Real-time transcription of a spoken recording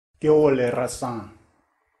Que ole raza.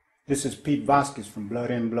 This is Pete Vasquez from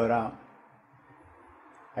Blood In, Blood Out.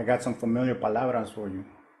 I got some familiar palabras for you.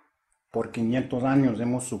 Por 500 años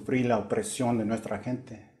hemos sufrido la opresión de nuestra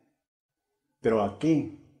gente. Pero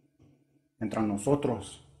aquí, entre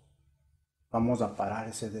nosotros, vamos a parar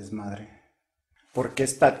ese desmadre. Porque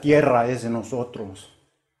esta tierra es de nosotros.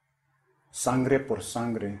 Sangre por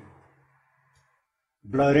sangre.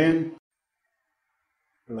 Blood in,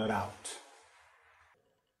 blood out.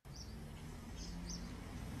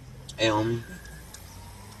 Hey, homie.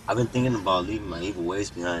 I've been thinking about leaving my evil ways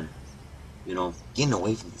behind. You know, getting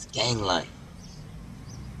away from this gang life.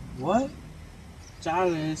 What?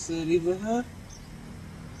 Charlie said even her?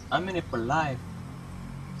 I'm in it for life.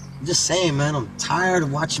 I'm just saying, man, I'm tired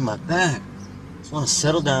of watching my back. Just want to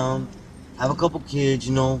settle down, have a couple kids,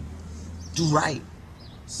 you know, do right.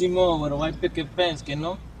 Simon with a white picket fence, que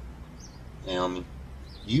no? Hey, homie,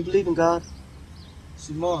 do you believe in God?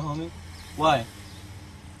 Simon, homie. Why?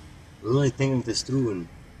 I'm really thinking this through, and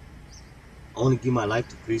I want to give my life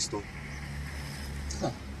to Cristo.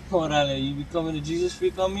 Orale, you be coming to Jesus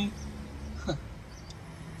freak on me?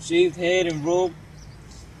 Shaved head and robe,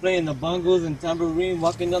 playing the bongos and tambourine,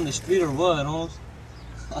 walking down the street or what, Holmes?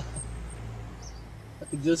 I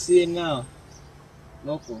can just see it now.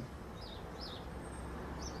 Loco.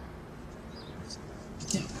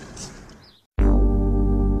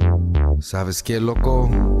 ¿Sabes qué, loco?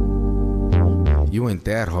 You ain't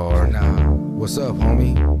that hard. Nah. What's up,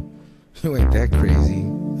 homie? You ain't that crazy.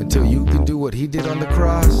 Until you can do what he did on the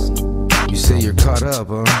cross. You say you're caught up,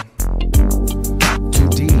 huh? Too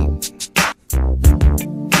deep.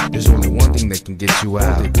 There's only one thing that can get you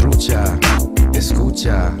out. Trucha,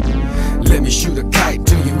 escucha. Let me shoot a kite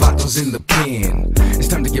to you vatos in the pen. It's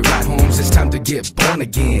time to get right, homes. It's time to get born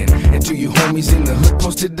again. And to you homies in the hood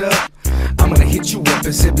posted up, I'm gonna hit you up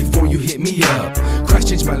and say before you hit me up. Christ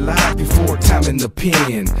changed my life before time in the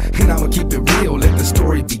pen. And I'ma keep it real, let the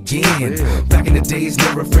story begin. Back in the days,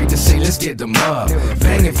 never afraid to say, let's get them up.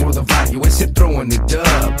 Banging for the value, and said throwing it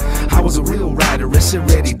up. I was a real rider, and said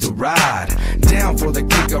ready to ride. Down for the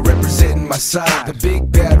kicker, representing my side. The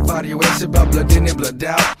big bad value, it's about blood in and blood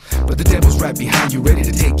out. But the devil's right behind you, ready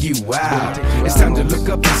to take you out. It's time to look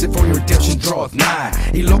up and say for your redemption draweth nigh.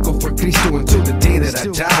 Y loco for Cristo until the day that I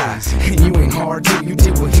die. And you ain't hard till you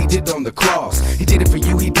did what he did on the cross. He did it for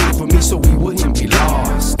you, he did it for me, so we wouldn't be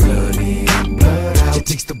lost. Blood in, blood out. It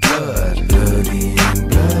takes the blood, blood in,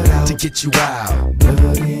 blood out, to get you out.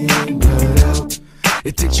 Blood in, blood out.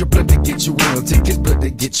 It takes your blood to get you in, it'll take his blood to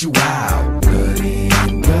get you out. Blood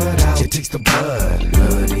in, blood out. It takes the blood,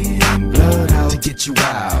 blood in, blood out, to get you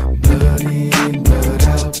out. Blood in, blood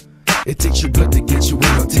out. It takes your blood to get you in,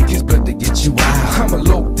 it'll take his blood to get you out. I'm a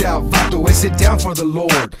loped out vato, and sit down for the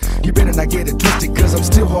Lord. You better not get it twisted, cause I'm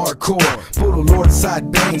still hardcore. Puro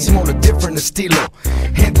Lordside bangs, more a different estilo.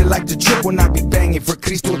 Gente like to trip when I be banging for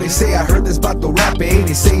Cristo. They say I heard this vato rap, eh?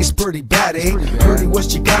 They say it's pretty bad, eh? Heard he was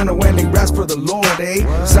Chicano and he raps for the Lord, eh?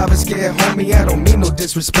 Sabes que, homie, I don't mean no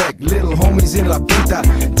disrespect. Little homies in La Pinta,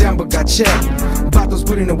 down but got checked. Vatos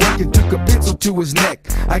put in the work and took a pencil to his neck.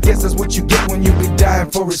 I guess that's what you get when you be dying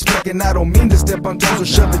for respect. And I don't mean to step on toes or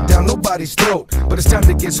shove it down nobody's throat, but it's time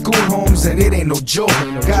to get school homes and it ain't no joke.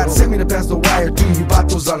 God sent me to pass the wire to you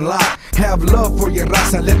vatos on lock. Have love for your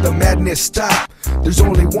raza, let the madness stop. There's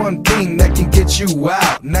only one thing that can get you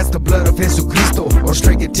out, and that's the blood of Jesucristo, or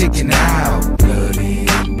straight get taken out. Blood in,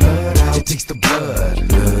 blood out. It takes the blood,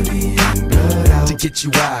 blood in, blood out, to get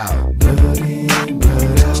you out. Blood in,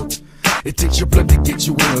 blood out. It takes your blood to get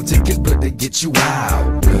you in, it'll take his blood to get you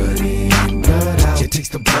out. Blood in, blood out. It takes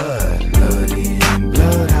the blood, blood in,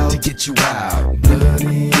 blood out, to get you out. Blood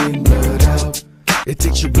in, blood out. It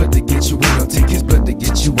takes your blood to get you in, it'll take his blood to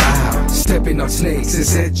get you out. Stepping on snakes, it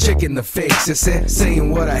said checking the fakes, it said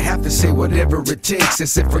saying what I have to say, whatever it takes. It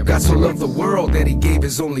said for God so loved the world that he gave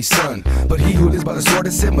his only son. But he who lives by the sword,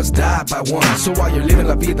 it said must die by one. So while you're living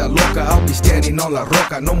la vida loca, I'll be standing on la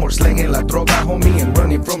roca. No more slanging la droga, homie, and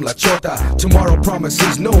running from la chota. Tomorrow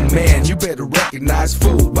promises no man, you better recognize.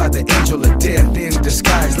 Fooled by the angel of death in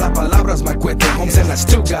disguise. La palabras my cuete, homes, and I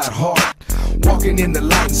still got heart. Walking in the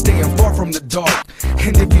light and staying far from the dark.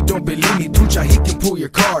 And if you don't believe me, trucha, he can pull your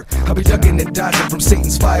card. I'll be ducking and dodging from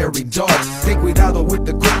Satan's fiery darts. Think cuidado with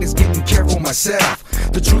the quickness, getting careful myself.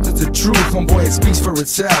 The truth is the truth, homeboy, it speaks for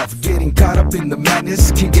itself. Getting caught up in the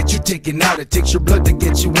madness can get you taken out. It takes your blood to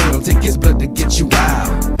get you in, it'll take his blood to get you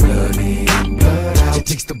out. Blood in, blood out. It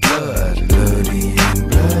takes the blood, blood in,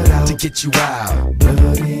 blood out, to get you out.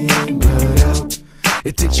 Blood in, blood out.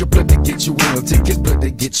 It takes your blood to get you in, it'll take his blood to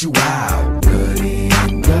get you out. Blood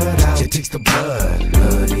in, blood out. It takes the blood,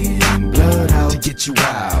 blood in, blood out, to get you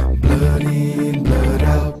out. Blood in, blood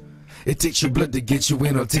out. It takes your blood to get you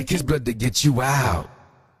in, or take his blood to get you out.